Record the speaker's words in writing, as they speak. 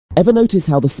Ever notice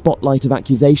how the spotlight of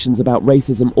accusations about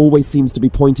racism always seems to be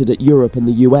pointed at Europe and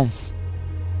the US?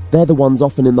 They're the ones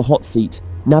often in the hot seat,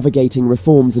 navigating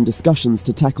reforms and discussions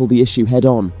to tackle the issue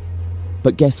head-on.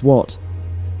 But guess what?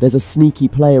 There's a sneaky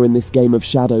player in this game of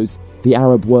shadows, the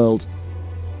Arab world.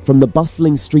 From the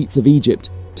bustling streets of Egypt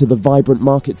to the vibrant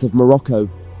markets of Morocco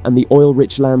and the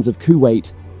oil-rich lands of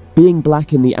Kuwait, being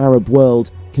black in the Arab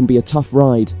world can be a tough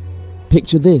ride.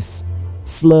 Picture this.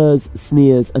 Slurs,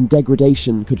 sneers, and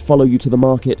degradation could follow you to the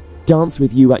market, dance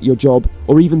with you at your job,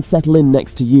 or even settle in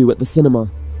next to you at the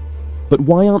cinema. But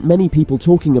why aren't many people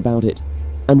talking about it?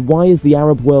 And why is the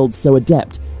Arab world so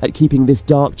adept at keeping this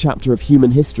dark chapter of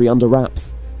human history under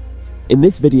wraps? In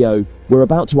this video, we're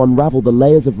about to unravel the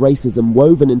layers of racism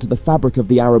woven into the fabric of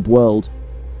the Arab world.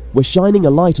 We're shining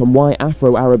a light on why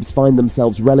Afro-Arabs find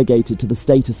themselves relegated to the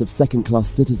status of second-class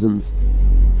citizens.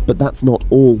 But that's not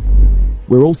all.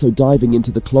 We're also diving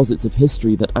into the closets of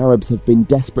history that Arabs have been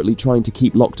desperately trying to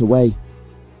keep locked away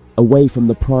from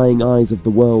the prying eyes of the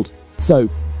world. So,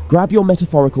 grab your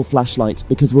metaphorical flashlight,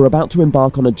 because we're about to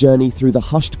embark on a journey through the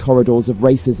hushed corridors of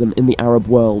racism in the Arab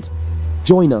world.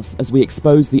 Join us as we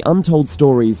expose the untold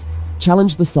stories,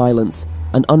 challenge the silence,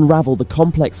 and unravel the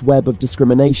complex web of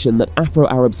discrimination that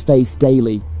Afro-Arabs face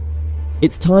daily.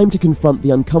 It's time to confront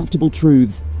the uncomfortable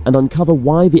truths and uncover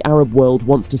why the Arab world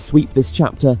wants to sweep this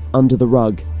chapter under the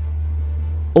rug.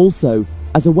 Also,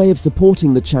 as a way of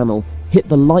supporting the channel, hit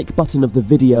the like button of the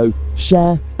video,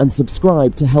 share, and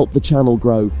subscribe to help the channel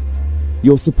grow.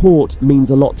 Your support means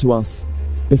a lot to us.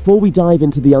 Before we dive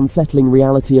into the unsettling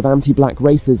reality of anti-black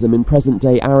racism in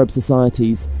present-day Arab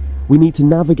societies, we need to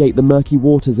navigate the murky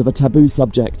waters of a taboo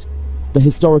subject, the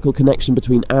historical connection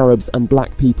between Arabs and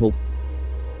black people.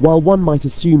 While one might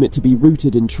assume it to be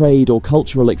rooted in trade or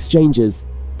cultural exchanges,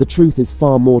 the truth is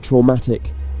far more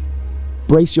traumatic.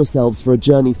 Brace yourselves for a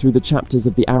journey through the chapters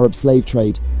of the Arab slave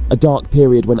trade, a dark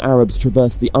period when Arabs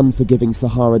traversed the unforgiving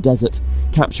Sahara Desert,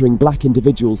 capturing black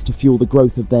individuals to fuel the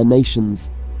growth of their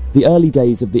nations. The early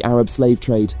days of the Arab slave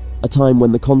trade, a time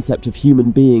when the concept of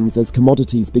human beings as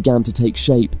commodities began to take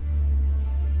shape.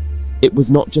 It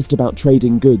was not just about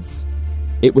trading goods,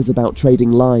 it was about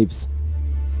trading lives.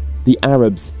 The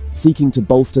Arabs, seeking to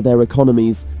bolster their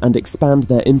economies and expand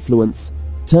their influence,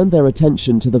 turned their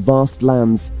attention to the vast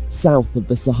lands south of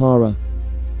the Sahara.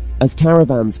 As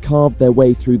caravans carved their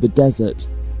way through the desert,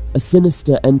 a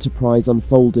sinister enterprise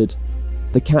unfolded,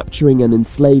 the capturing and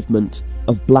enslavement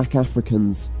of black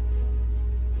Africans.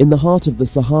 In the heart of the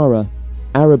Sahara,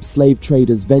 Arab slave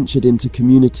traders ventured into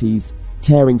communities,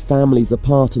 tearing families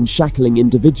apart and shackling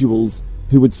individuals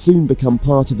who would soon become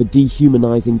part of a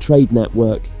dehumanizing trade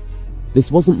network. This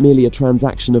wasn't merely a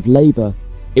transaction of labor,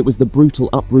 it was the brutal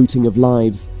uprooting of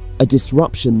lives, a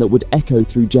disruption that would echo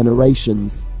through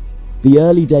generations. The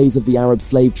early days of the Arab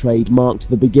slave trade marked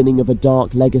the beginning of a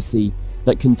dark legacy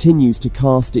that continues to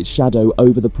cast its shadow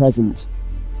over the present.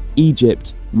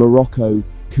 Egypt, Morocco,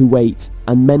 Kuwait,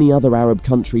 and many other Arab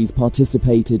countries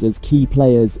participated as key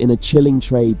players in a chilling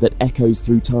trade that echoes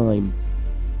through time.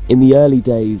 In the early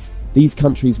days, these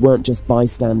countries weren't just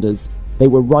bystanders, they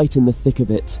were right in the thick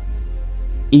of it.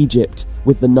 Egypt,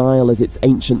 with the Nile as its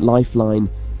ancient lifeline,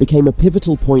 became a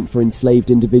pivotal point for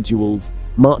enslaved individuals,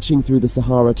 marching through the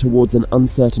Sahara towards an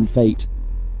uncertain fate.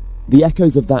 The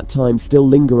echoes of that time still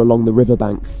linger along the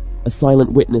riverbanks, a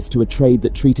silent witness to a trade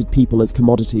that treated people as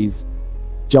commodities.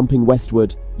 Jumping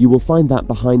westward, you will find that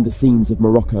behind the scenes of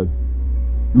Morocco.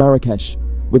 Marrakesh,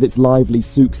 with its lively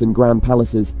souks and grand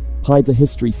palaces, hides a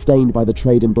history stained by the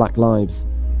trade in black lives.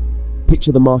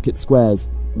 Picture the market squares,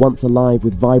 once alive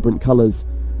with vibrant colours,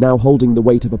 now holding the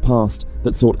weight of a past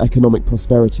that sought economic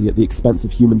prosperity at the expense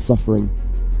of human suffering.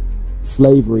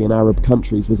 Slavery in Arab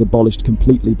countries was abolished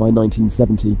completely by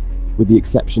 1970, with the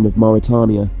exception of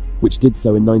Mauritania, which did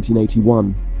so in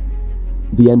 1981.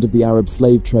 The end of the Arab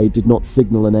slave trade did not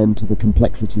signal an end to the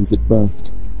complexities it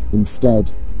birthed.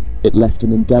 Instead, it left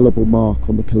an indelible mark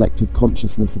on the collective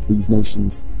consciousness of these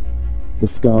nations. The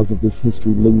scars of this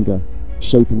history linger,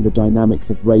 shaping the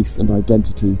dynamics of race and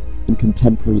identity in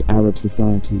contemporary Arab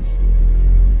societies.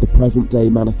 The present-day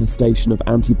manifestation of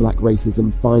anti-black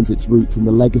racism finds its roots in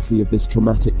the legacy of this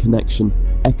traumatic connection,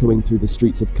 echoing through the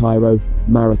streets of Cairo,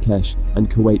 Marrakesh, and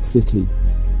Kuwait City.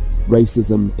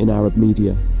 Racism in Arab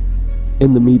media.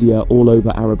 In the media all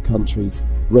over Arab countries,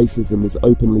 racism is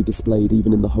openly displayed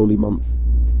even in the holy month.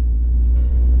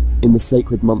 In the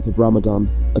sacred month of Ramadan,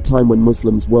 a time when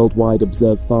Muslims worldwide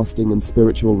observe fasting and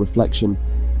spiritual reflection,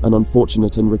 an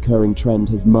unfortunate and recurring trend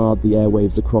has marred the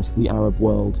airwaves across the Arab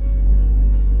world.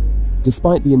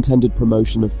 Despite the intended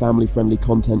promotion of family-friendly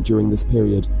content during this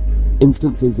period,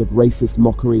 Instances of racist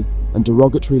mockery and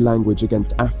derogatory language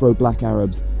against Afro-Black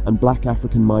Arabs and Black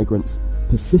African migrants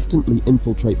persistently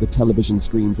infiltrate the television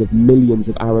screens of millions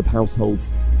of Arab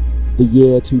households. The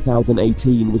year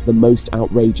 2018 was the most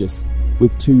outrageous,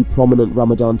 with two prominent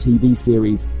Ramadan TV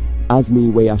series,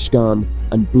 Azmi We Ashkan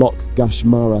and Blok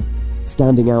Gashmara,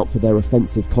 standing out for their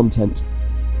offensive content.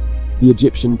 The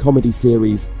Egyptian comedy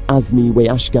series Azmi We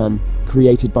Ashkan,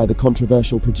 created by the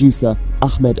controversial producer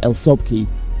Ahmed El Sobki,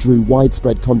 drew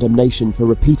widespread condemnation for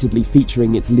repeatedly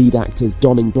featuring its lead actors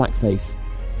donning blackface.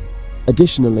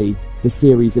 Additionally, the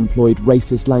series employed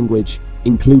racist language,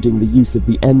 including the use of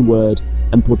the N-word,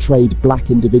 and portrayed black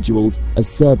individuals as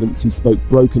servants who spoke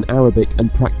broken Arabic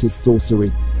and practiced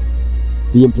sorcery.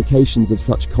 The implications of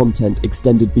such content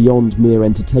extended beyond mere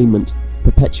entertainment,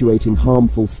 perpetuating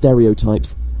harmful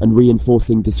stereotypes and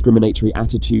reinforcing discriminatory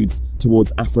attitudes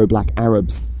towards Afro-Black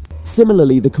Arabs.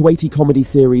 Similarly, the Kuwaiti comedy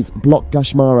series Blok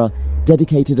Gashmara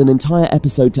dedicated an entire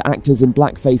episode to actors in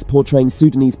blackface portraying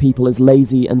Sudanese people as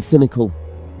lazy and cynical.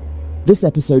 This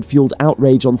episode fueled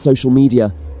outrage on social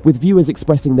media, with viewers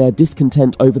expressing their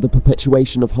discontent over the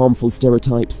perpetuation of harmful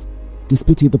stereotypes.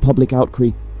 Despite the public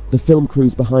outcry, the film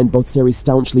crews behind both series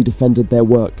staunchly defended their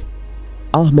work.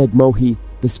 Ahmed Mohi,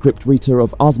 the scriptwriter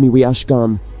of Azmi We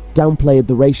Ashkan, downplayed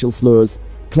the racial slurs,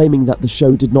 claiming that the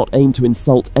show did not aim to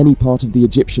insult any part of the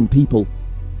Egyptian people.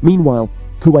 Meanwhile,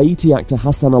 Kuwaiti actor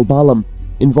Hassan al-Balam,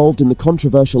 involved in the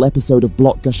controversial episode of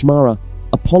Blok Gashmara,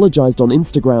 apologized on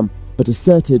Instagram but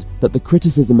asserted that the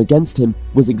criticism against him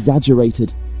was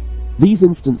exaggerated. These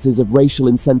instances of racial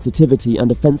insensitivity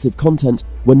and offensive content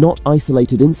were not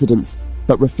isolated incidents,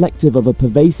 but reflective of a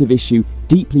pervasive issue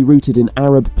deeply rooted in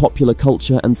Arab popular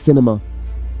culture and cinema.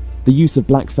 The use of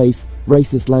blackface,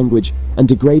 racist language, and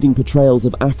degrading portrayals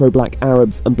of Afro-Black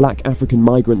Arabs and Black African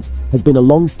migrants has been a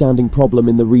long-standing problem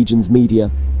in the region's media.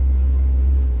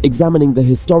 Examining the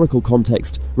historical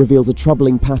context reveals a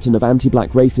troubling pattern of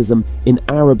anti-black racism in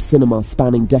Arab cinema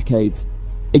spanning decades.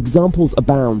 Examples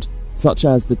abound, such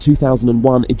as the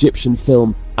 2001 Egyptian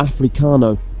film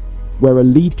Africano, where a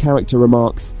lead character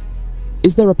remarks,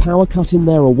 "Is there a power cut in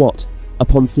there or what?"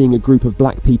 upon seeing a group of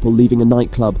black people leaving a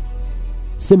nightclub.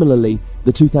 Similarly,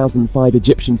 the 2005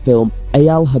 Egyptian film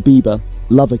Ayal Habiba,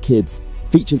 Lover Kids,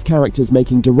 features characters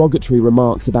making derogatory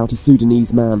remarks about a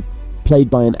Sudanese man, played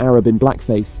by an Arab in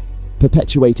blackface,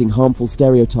 perpetuating harmful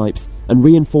stereotypes and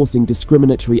reinforcing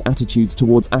discriminatory attitudes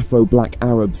towards Afro-Black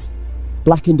Arabs.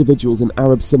 Black individuals in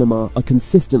Arab cinema are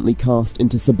consistently cast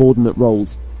into subordinate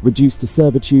roles, reduced to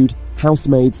servitude,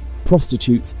 housemaids,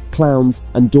 prostitutes, clowns,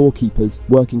 and doorkeepers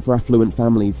working for affluent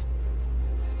families.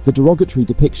 The derogatory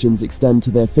depictions extend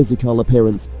to their physical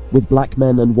appearance, with black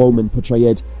men and women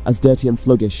portrayed as dirty and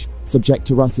sluggish, subject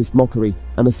to racist mockery,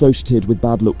 and associated with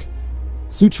bad luck.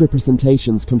 Such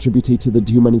representations contributed to the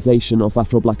dehumanization of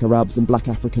Afro-Black Arabs and Black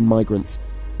African migrants,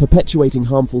 perpetuating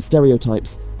harmful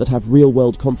stereotypes that have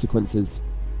real-world consequences.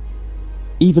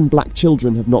 Even black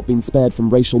children have not been spared from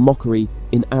racial mockery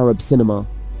in Arab cinema.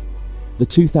 The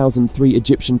 2003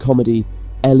 Egyptian comedy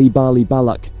Eli Bali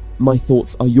Balak, My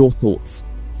Thoughts Are Your Thoughts,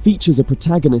 features a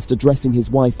protagonist addressing his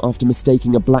wife after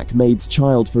mistaking a black maid's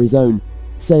child for his own,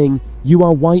 saying, "You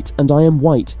are white and I am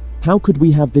white. How could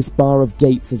we have this bar of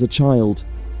dates as a child?"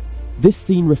 This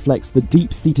scene reflects the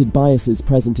deep-seated biases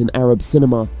present in Arab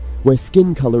cinema, where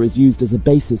skin color is used as a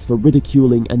basis for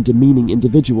ridiculing and demeaning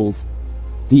individuals.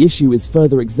 The issue is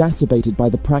further exacerbated by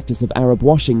the practice of Arab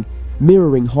washing,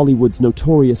 mirroring Hollywood's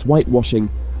notorious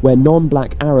whitewashing, where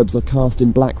non-black Arabs are cast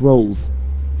in black roles.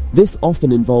 This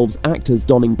often involves actors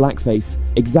donning blackface,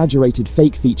 exaggerated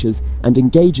fake features, and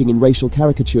engaging in racial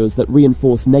caricatures that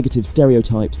reinforce negative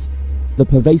stereotypes. The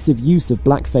pervasive use of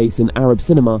blackface in Arab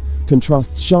cinema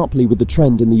contrasts sharply with the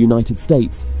trend in the United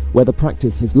States, where the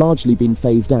practice has largely been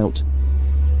phased out.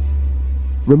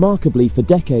 Remarkably, for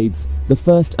decades, the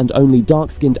first and only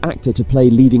dark-skinned actor to play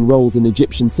leading roles in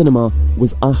Egyptian cinema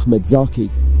was Ahmed Zaki.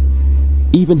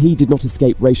 Even he did not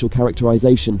escape racial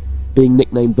characterization, being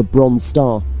nicknamed the Bronze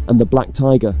Star and the Black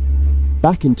Tiger.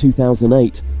 Back in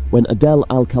 2008, when Adel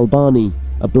al-Kalbani,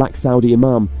 a black Saudi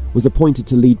imam, was appointed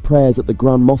to lead prayers at the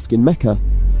Grand Mosque in Mecca,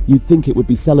 you'd think it would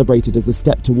be celebrated as a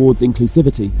step towards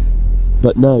inclusivity.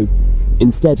 But no,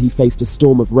 instead he faced a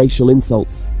storm of racial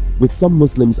insults, with some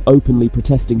Muslims openly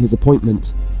protesting his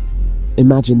appointment.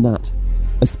 Imagine that,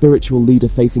 a spiritual leader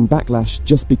facing backlash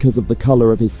just because of the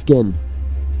color of his skin.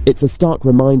 It's a stark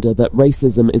reminder that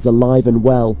racism is alive and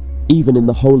well, even in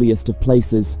the holiest of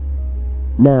places.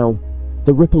 Now,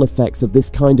 the ripple effects of this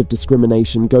kind of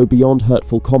discrimination go beyond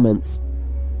hurtful comments.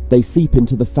 They seep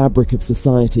into the fabric of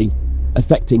society,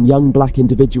 affecting young black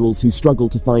individuals who struggle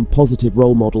to find positive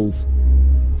role models.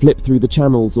 Flip through the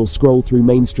channels or scroll through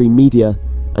mainstream media,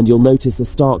 and you'll notice a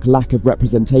stark lack of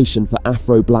representation for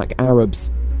Afro-Black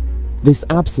Arabs. This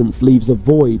absence leaves a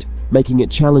void, making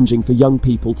it challenging for young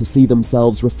people to see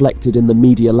themselves reflected in the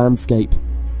media landscape.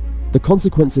 The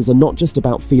consequences are not just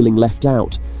about feeling left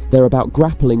out, they're about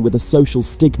grappling with a social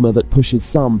stigma that pushes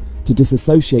some to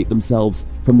disassociate themselves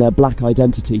from their black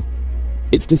identity.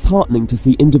 It's disheartening to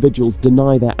see individuals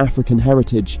deny their African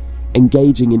heritage,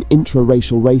 engaging in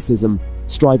intra-racial racism,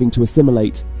 striving to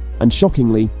assimilate, and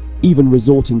shockingly, even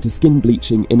resorting to skin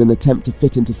bleaching in an attempt to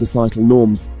fit into societal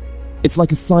norms. It's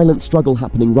like a silent struggle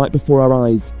happening right before our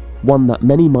eyes, one that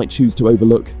many might choose to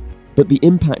overlook. But the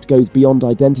impact goes beyond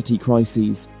identity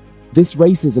crises. This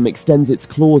racism extends its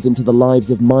claws into the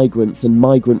lives of migrants and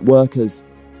migrant workers,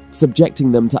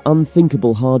 subjecting them to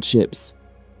unthinkable hardships.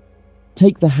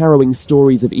 Take the harrowing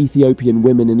stories of Ethiopian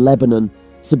women in Lebanon,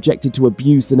 subjected to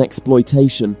abuse and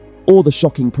exploitation, or the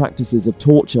shocking practices of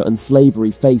torture and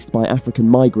slavery faced by African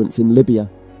migrants in Libya.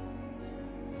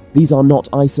 These are not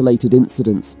isolated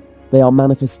incidents, they are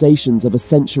manifestations of a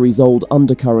centuries-old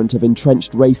undercurrent of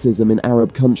entrenched racism in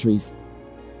Arab countries.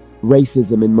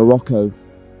 Racism in Morocco.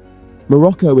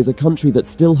 Morocco is a country that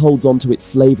still holds on to its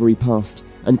slavery past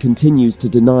and continues to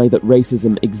deny that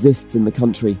racism exists in the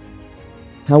country.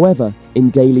 However, in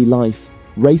daily life,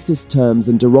 racist terms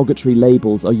and derogatory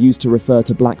labels are used to refer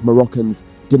to black Moroccans,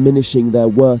 diminishing their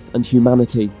worth and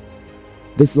humanity.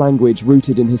 This language,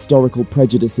 rooted in historical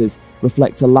prejudices,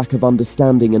 reflects a lack of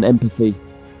understanding and empathy.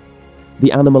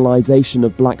 The animalization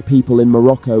of black people in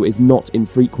Morocco is not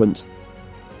infrequent.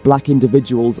 Black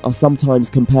individuals are sometimes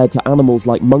compared to animals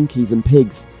like monkeys and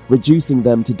pigs, reducing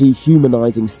them to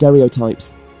dehumanizing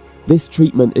stereotypes. This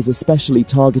treatment is especially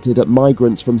targeted at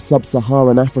migrants from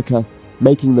sub-Saharan Africa,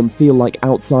 making them feel like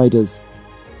outsiders.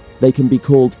 They can be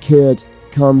called Kurd,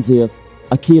 Khanzir,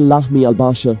 Akil Lahmi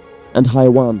al-Bashar, and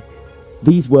Hayawan.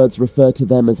 These words refer to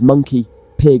them as monkey,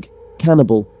 pig,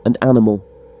 cannibal, and animal.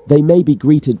 They may be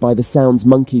greeted by the sounds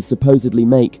monkeys supposedly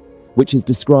make, which is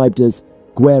described as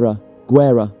gwera,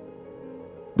 gwera.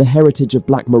 The heritage of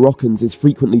black Moroccans is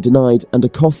frequently denied and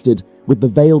accosted with the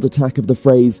veiled attack of the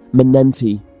phrase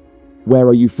Menenti, "Where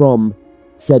are you from?"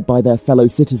 said by their fellow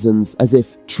citizens as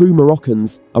if true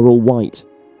Moroccans are all white.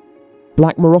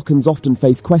 Black Moroccans often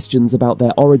face questions about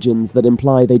their origins that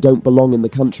imply they don't belong in the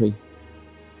country.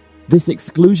 This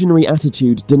exclusionary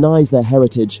attitude denies their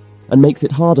heritage and makes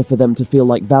it harder for them to feel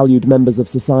like valued members of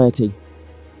society.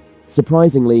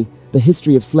 Surprisingly, the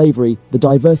history of slavery, the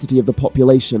diversity of the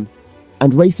population,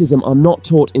 and racism are not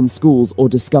taught in schools or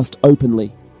discussed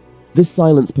openly. This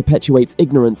silence perpetuates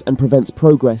ignorance and prevents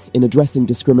progress in addressing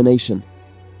discrimination.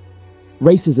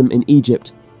 Racism in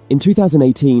Egypt. In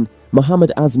 2018,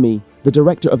 Mohammed Azmi, the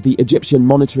director of the Egyptian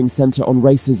Monitoring Center on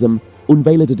Racism,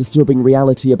 unveiled a disturbing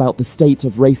reality about the state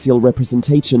of racial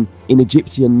representation in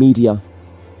Egyptian media.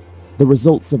 The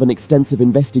results of an extensive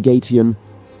investigation,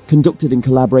 conducted in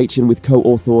collaboration with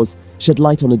co-authors, shed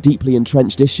light on a deeply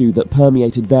entrenched issue that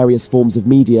permeated various forms of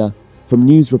media, from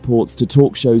news reports to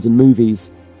talk shows and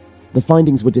movies. The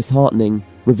findings were disheartening,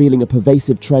 revealing a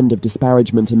pervasive trend of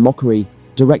disparagement and mockery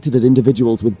directed at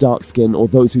individuals with dark skin or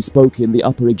those who spoke in the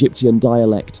Upper Egyptian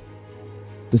dialect.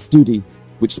 The study,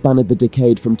 which spanned the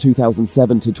decade from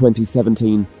 2007 to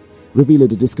 2017,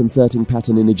 revealed a disconcerting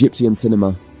pattern in Egyptian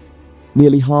cinema.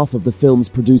 Nearly half of the films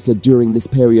produced during this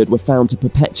period were found to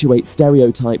perpetuate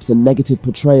stereotypes and negative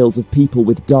portrayals of people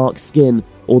with dark skin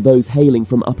or those hailing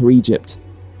from Upper Egypt.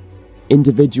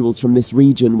 Individuals from this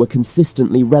region were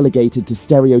consistently relegated to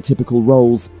stereotypical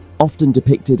roles, often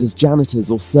depicted as janitors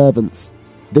or servants.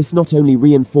 This not only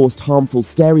reinforced harmful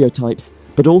stereotypes,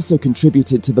 but also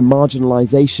contributed to the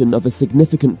marginalization of a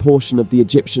significant portion of the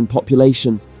Egyptian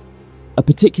population. A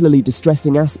particularly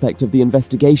distressing aspect of the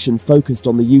investigation focused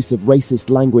on the use of racist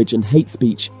language and hate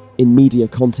speech in media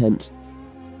content.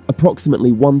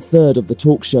 Approximately 1/3 of the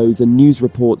talk shows and news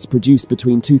reports produced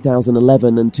between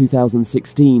 2011 and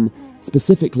 2016,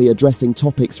 specifically addressing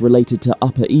topics related to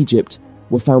Upper Egypt,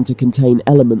 were found to contain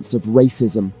elements of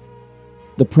racism.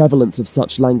 The prevalence of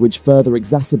such language further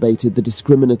exacerbated the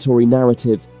discriminatory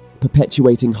narrative,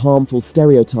 perpetuating harmful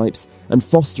stereotypes and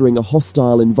fostering a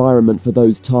hostile environment for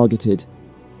those targeted.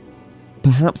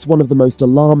 Perhaps one of the most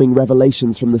alarming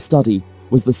revelations from the study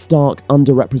was the stark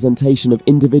underrepresentation of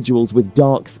individuals with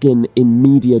dark skin in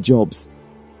media jobs.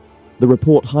 The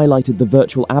report highlighted the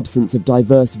virtual absence of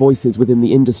diverse voices within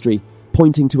the industry,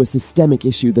 pointing to a systemic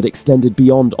issue that extended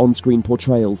beyond on-screen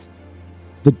portrayals.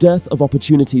 The dearth of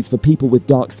opportunities for people with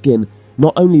dark skin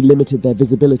not only limited their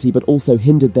visibility but also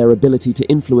hindered their ability to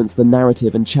influence the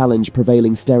narrative and challenge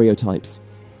prevailing stereotypes.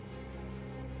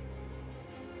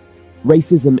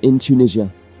 Racism in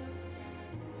Tunisia.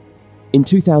 In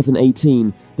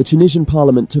 2018, the Tunisian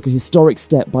parliament took a historic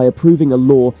step by approving a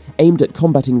law aimed at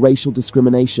combating racial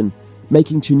discrimination,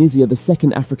 making Tunisia the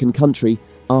second African country,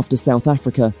 after South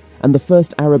Africa, and the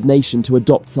first Arab nation to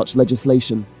adopt such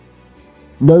legislation.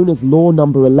 Known as Law No.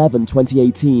 11,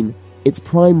 2018, its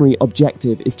primary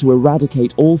objective is to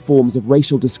eradicate all forms of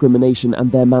racial discrimination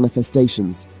and their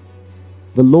manifestations.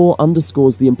 The law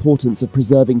underscores the importance of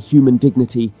preserving human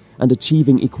dignity and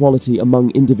achieving equality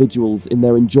among individuals in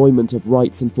their enjoyment of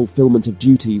rights and fulfillment of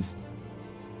duties.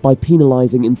 By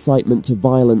penalizing incitement to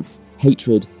violence,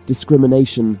 hatred,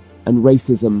 discrimination, and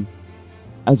racism,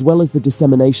 as well as the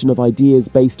dissemination of ideas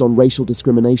based on racial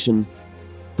discrimination,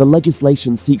 the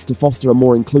legislation seeks to foster a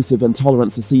more inclusive and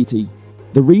tolerant society.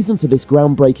 The reason for this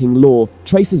groundbreaking law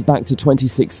traces back to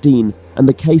 2016 and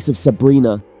the case of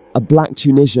Sabrina, a black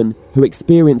Tunisian who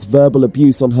experienced verbal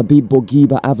abuse on Habib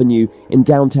Bourguiba Avenue in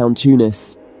downtown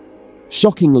Tunis.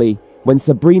 Shockingly, when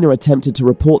Sabrina attempted to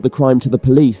report the crime to the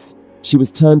police, she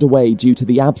was turned away due to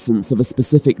the absence of a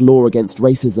specific law against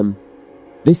racism.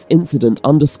 This incident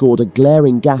underscored a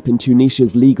glaring gap in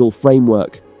Tunisia's legal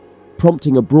framework,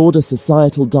 prompting a broader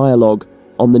societal dialogue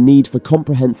on the need for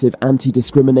comprehensive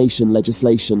anti-discrimination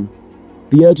legislation.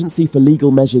 The urgency for legal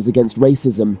measures against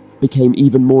racism became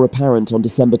even more apparent on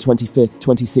December 25,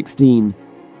 2016,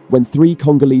 when 3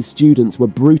 Congolese students were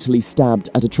brutally stabbed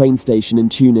at a train station in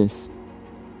Tunis.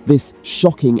 This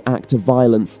shocking act of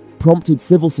violence prompted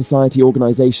civil society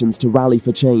organizations to rally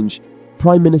for change.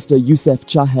 Prime Minister Youssef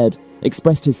Chahed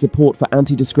expressed his support for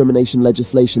anti-discrimination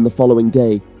legislation the following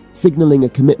day, signaling a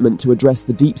commitment to address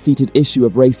the deep-seated issue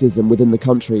of racism within the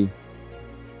country.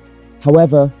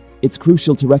 However, it's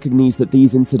crucial to recognize that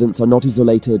these incidents are not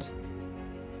isolated.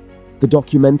 The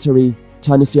documentary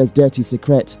Tunisia's Dirty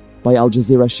Secret by Al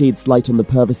Jazeera sheds light on the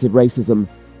pervasive racism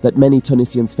that many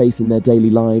Tunisians face in their daily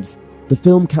lives. The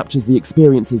film captures the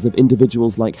experiences of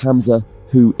individuals like Hamza,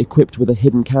 who, equipped with a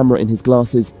hidden camera in his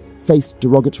glasses, faced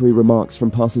derogatory remarks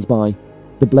from passers-by.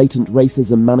 The blatant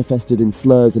racism manifested in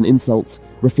slurs and insults,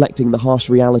 reflecting the harsh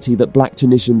reality that black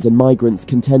Tunisians and migrants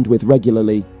contend with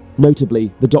regularly.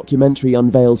 Notably, the documentary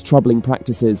unveils troubling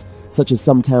practices, such as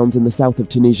some towns in the south of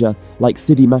Tunisia, like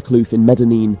Sidi Maklouf in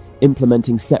Medellin,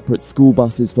 implementing separate school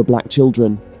buses for black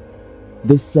children.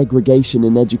 This segregation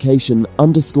in education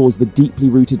underscores the deeply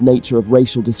rooted nature of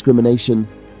racial discrimination,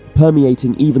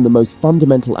 permeating even the most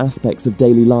fundamental aspects of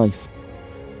daily life.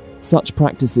 Such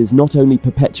practices not only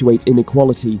perpetuate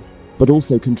inequality, but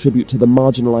also contribute to the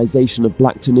marginalization of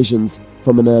black Tunisians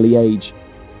from an early age.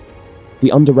 The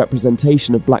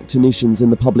underrepresentation of black Tunisians in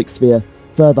the public sphere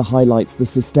further highlights the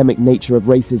systemic nature of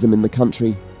racism in the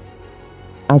country.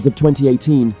 As of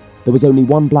 2018, there was only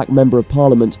one black member of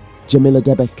parliament, Jamila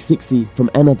Debek Siksi from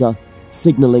Enada,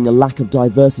 signaling a lack of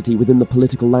diversity within the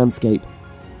political landscape.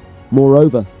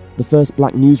 Moreover, the first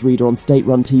black newsreader on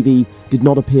state-run TV did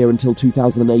not appear until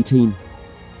 2018.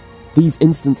 These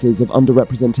instances of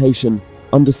underrepresentation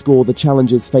underscore the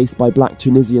challenges faced by black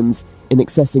Tunisians in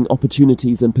accessing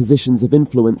opportunities and positions of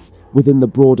influence within the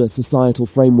broader societal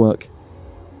framework.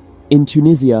 In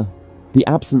Tunisia, the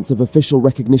absence of official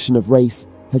recognition of race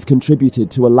has contributed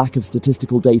to a lack of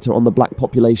statistical data on the black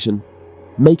population,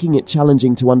 making it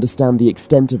challenging to understand the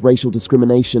extent of racial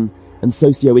discrimination and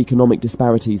socio-economic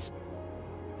disparities.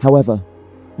 However,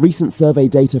 recent survey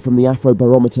data from the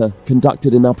Afrobarometer,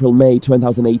 conducted in April-May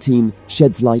 2018,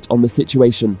 sheds light on the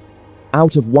situation.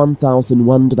 Out of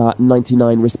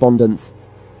 1,199 respondents,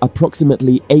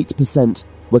 approximately 8%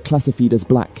 were classified as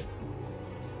black.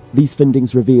 These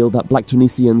findings reveal that black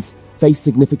Tunisians face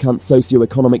significant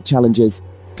socio-economic challenges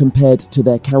compared to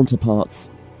their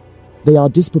counterparts. They are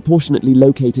disproportionately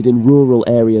located in rural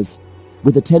areas,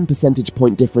 with a 10 percentage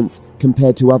point difference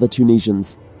compared to other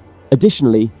Tunisians.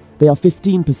 Additionally, they are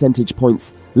 15 percentage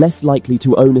points less likely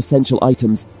to own essential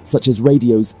items such as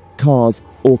radios, cars,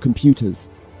 or computers.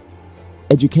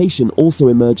 Education also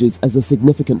emerges as a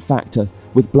significant factor,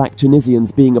 with black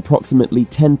Tunisians being approximately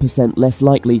 10% less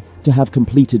likely to have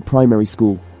completed primary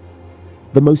school.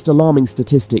 The most alarming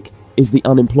statistic is the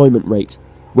unemployment rate,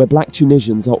 where black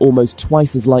Tunisians are almost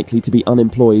twice as likely to be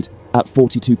unemployed, at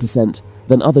 42%,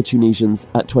 than other Tunisians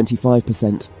at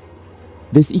 25%.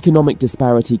 This economic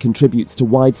disparity contributes to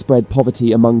widespread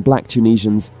poverty among black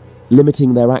Tunisians,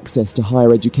 limiting their access to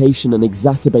higher education and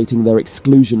exacerbating their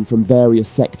exclusion from various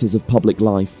sectors of public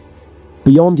life.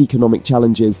 Beyond economic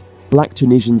challenges, black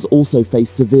Tunisians also face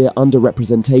severe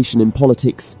underrepresentation in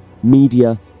politics,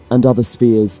 media, and other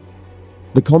spheres.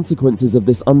 The consequences of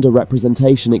this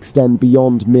underrepresentation extend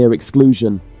beyond mere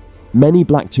exclusion. Many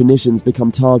black Tunisians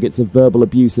become targets of verbal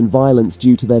abuse and violence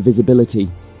due to their visibility.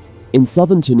 In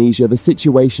southern Tunisia, the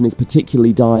situation is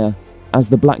particularly dire, as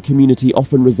the black community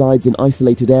often resides in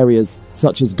isolated areas,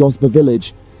 such as Gosba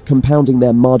village, compounding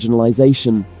their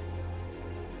marginalization.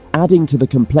 Adding to the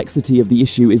complexity of the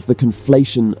issue is the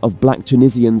conflation of black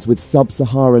Tunisians with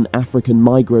sub-Saharan African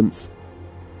migrants.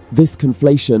 This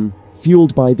conflation,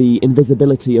 fueled by the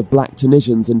invisibility of black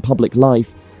Tunisians in public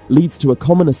life, leads to a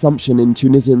common assumption in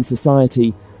Tunisian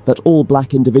society that all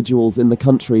black individuals in the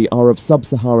country are of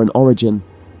sub-Saharan origin.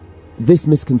 This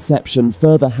misconception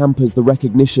further hampers the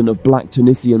recognition of black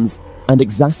Tunisians and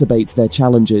exacerbates their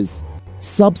challenges.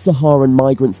 Sub-Saharan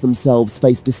migrants themselves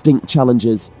face distinct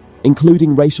challenges,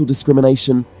 including racial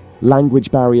discrimination,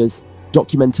 language barriers,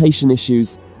 documentation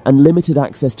issues, and limited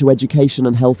access to education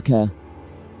and healthcare.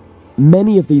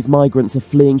 Many of these migrants are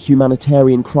fleeing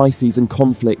humanitarian crises and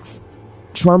conflicts,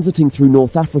 transiting through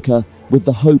North Africa with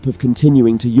the hope of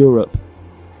continuing to Europe.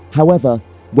 However,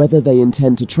 whether they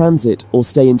intend to transit or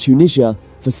stay in Tunisia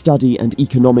for study and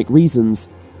economic reasons,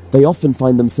 they often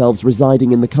find themselves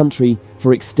residing in the country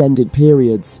for extended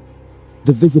periods.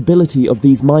 The visibility of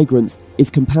these migrants is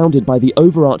compounded by the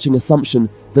overarching assumption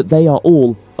that they are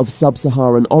all of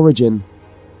sub-Saharan origin.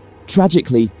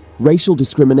 Tragically, racial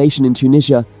discrimination in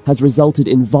Tunisia has resulted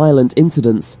in violent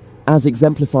incidents, as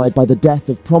exemplified by the death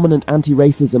of prominent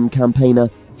anti-racism campaigner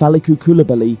Fallikou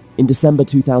Coulibaly in December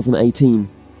 2018.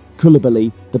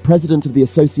 Coulibaly, the president of the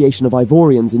Association of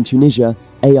Ivorians in Tunisia,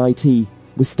 AIT,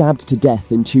 was stabbed to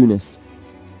death in Tunis.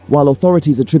 While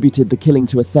authorities attributed the killing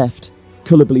to a theft,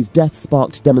 Coulibaly's death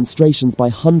sparked demonstrations by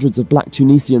hundreds of black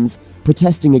Tunisians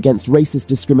protesting against racist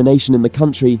discrimination in the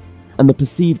country and the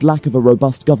perceived lack of a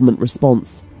robust government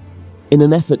response. In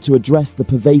an effort to address the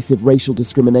pervasive racial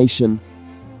discrimination,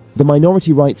 the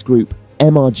minority rights group,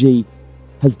 MRG,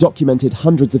 has documented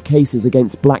hundreds of cases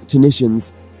against black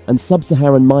Tunisians and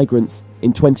sub-Saharan migrants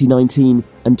in 2019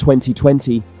 and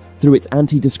 2020 through its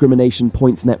anti-discrimination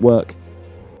points network.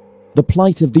 The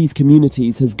plight of these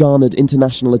communities has garnered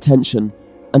international attention,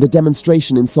 and a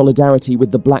demonstration in solidarity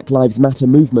with the Black Lives Matter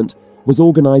movement was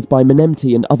organized by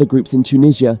Menemti and other groups in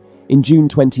Tunisia in June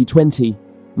 2020,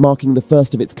 marking the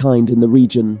first of its kind in the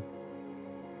region.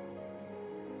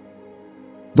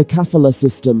 The kafala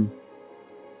system.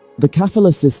 The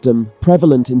kafala system,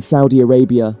 prevalent in Saudi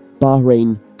Arabia,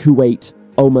 Bahrain, Kuwait,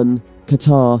 Oman,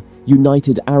 Qatar,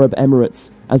 United Arab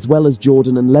Emirates, as well as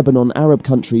Jordan and Lebanon Arab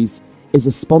countries, is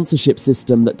a sponsorship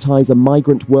system that ties a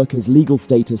migrant worker's legal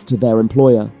status to their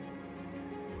employer.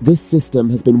 This system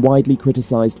has been widely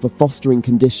criticized for fostering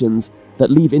conditions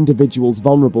that leave individuals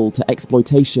vulnerable to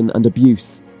exploitation and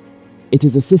abuse. It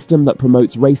is a system that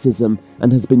promotes racism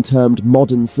and has been termed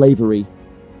modern slavery.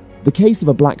 The case of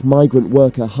a black migrant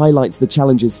worker highlights the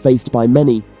challenges faced by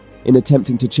many in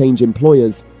attempting to change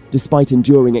employers despite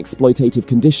enduring exploitative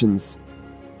conditions.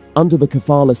 Under the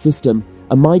kafala system,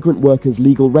 a migrant worker's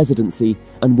legal residency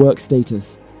and work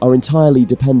status are entirely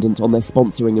dependent on their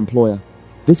sponsoring employer.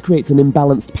 This creates an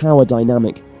imbalanced power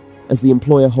dynamic, as the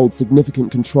employer holds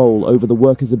significant control over the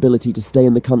worker's ability to stay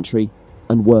in the country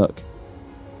and work.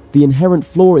 The inherent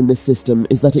flaw in this system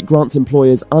is that it grants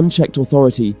employers unchecked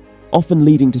authority, often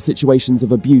leading to situations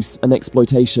of abuse and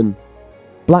exploitation.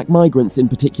 Black migrants, in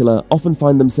particular, often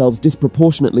find themselves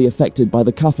disproportionately affected by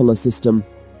the kafala system.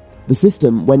 The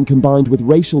system, when combined with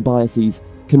racial biases,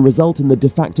 can result in the de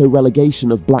facto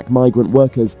relegation of black migrant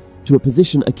workers to a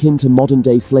position akin to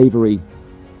modern-day slavery.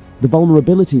 The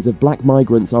vulnerabilities of black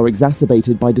migrants are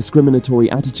exacerbated by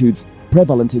discriminatory attitudes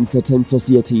prevalent in certain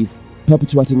societies,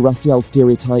 perpetuating racial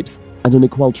stereotypes and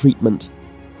unequal treatment.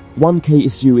 One key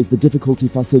issue is the difficulty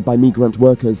faced by migrant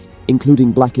workers,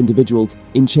 including black individuals,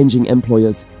 in changing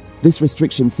employers. This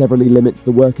restriction severely limits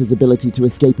the worker's ability to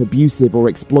escape abusive or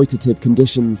exploitative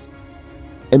conditions.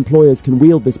 Employers can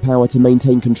wield this power to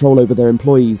maintain control over their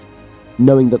employees,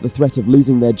 knowing that the threat of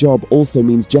losing their job also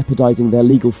means jeopardizing their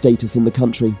legal status in the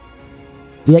country.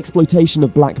 The exploitation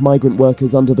of black migrant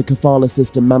workers under the kafala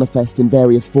system manifests in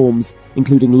various forms,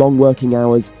 including long working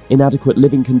hours, inadequate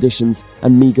living conditions,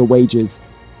 and meager wages.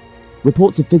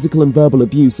 Reports of physical and verbal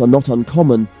abuse are not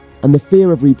uncommon, and the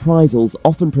fear of reprisals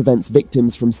often prevents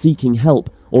victims from seeking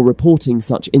help or reporting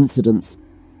such incidents.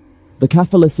 The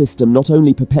kafala system not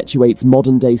only perpetuates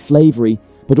modern-day slavery,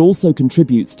 but also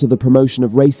contributes to the promotion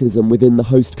of racism within the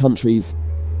host countries.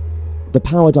 The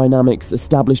power dynamics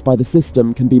established by the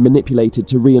system can be manipulated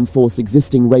to reinforce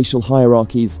existing racial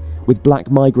hierarchies, with black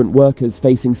migrant workers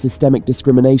facing systemic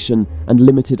discrimination and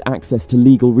limited access to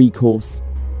legal recourse.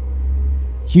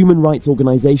 Human rights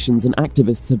organizations and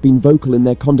activists have been vocal in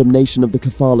their condemnation of the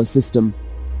kafala system.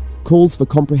 Calls for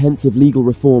comprehensive legal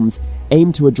reforms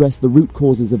aim to address the root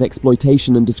causes of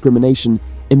exploitation and discrimination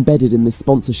embedded in this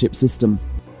sponsorship system.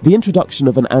 The introduction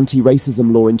of an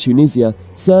anti-racism law in Tunisia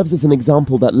serves as an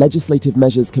example that legislative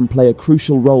measures can play a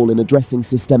crucial role in addressing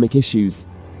systemic issues.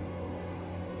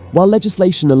 While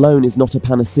legislation alone is not a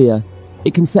panacea,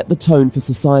 it can set the tone for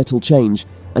societal change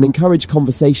and encourage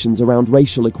conversations around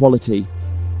racial equality.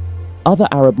 Other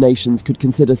Arab nations could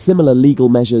consider similar legal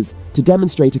measures to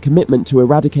demonstrate a commitment to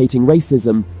eradicating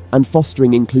racism and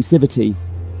fostering inclusivity.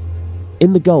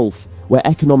 In the Gulf, where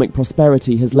economic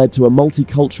prosperity has led to a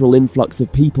multicultural influx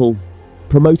of people,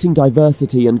 promoting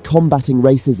diversity and combating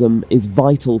racism is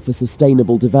vital for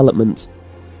sustainable development.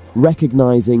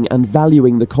 Recognizing and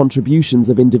valuing the contributions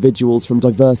of individuals from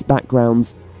diverse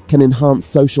backgrounds can enhance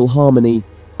social harmony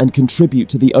and contribute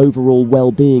to the overall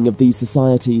well-being of these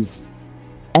societies.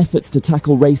 Efforts to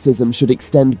tackle racism should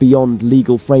extend beyond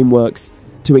legal frameworks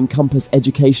to encompass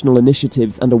educational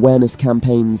initiatives and awareness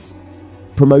campaigns.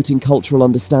 Promoting cultural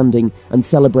understanding and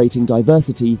celebrating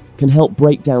diversity can help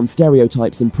break down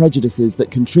stereotypes and prejudices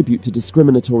that contribute to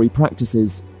discriminatory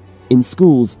practices. In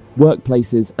schools,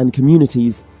 workplaces, and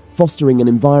communities, fostering an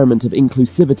environment of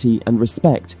inclusivity and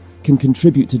respect can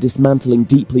contribute to dismantling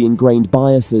deeply ingrained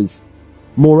biases.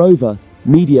 Moreover,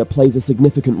 media plays a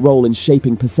significant role in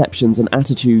shaping perceptions and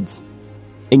attitudes.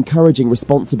 Encouraging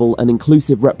responsible and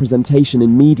inclusive representation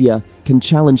in media can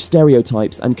challenge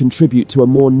stereotypes and contribute to a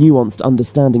more nuanced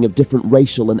understanding of different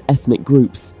racial and ethnic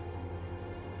groups.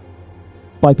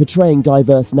 By portraying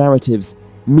diverse narratives,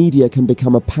 media can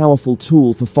become a powerful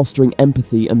tool for fostering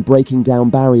empathy and breaking down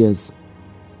barriers.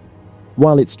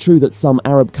 While it's true that some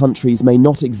Arab countries may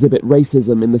not exhibit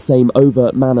racism in the same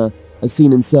overt manner as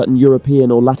seen in certain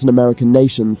European or Latin American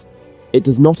nations, it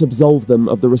does not absolve them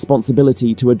of the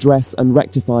responsibility to address and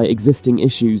rectify existing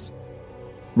issues.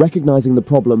 Recognizing the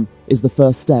problem is the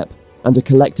first step, and a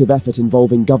collective effort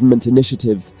involving government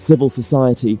initiatives, civil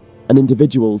society, and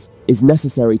individuals is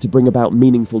necessary to bring about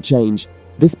meaningful change.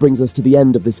 This brings us to the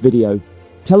end of this video.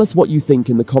 Tell us what you think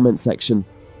in the comment section,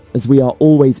 as we are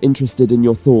always interested in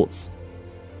your thoughts.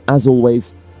 As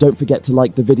always, don't forget to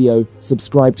like the video,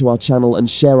 subscribe to our channel, and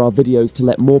share our videos to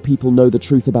let more people know the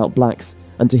truth about blacks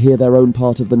and to hear their own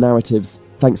part of the narratives.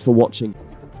 Thanks for watching.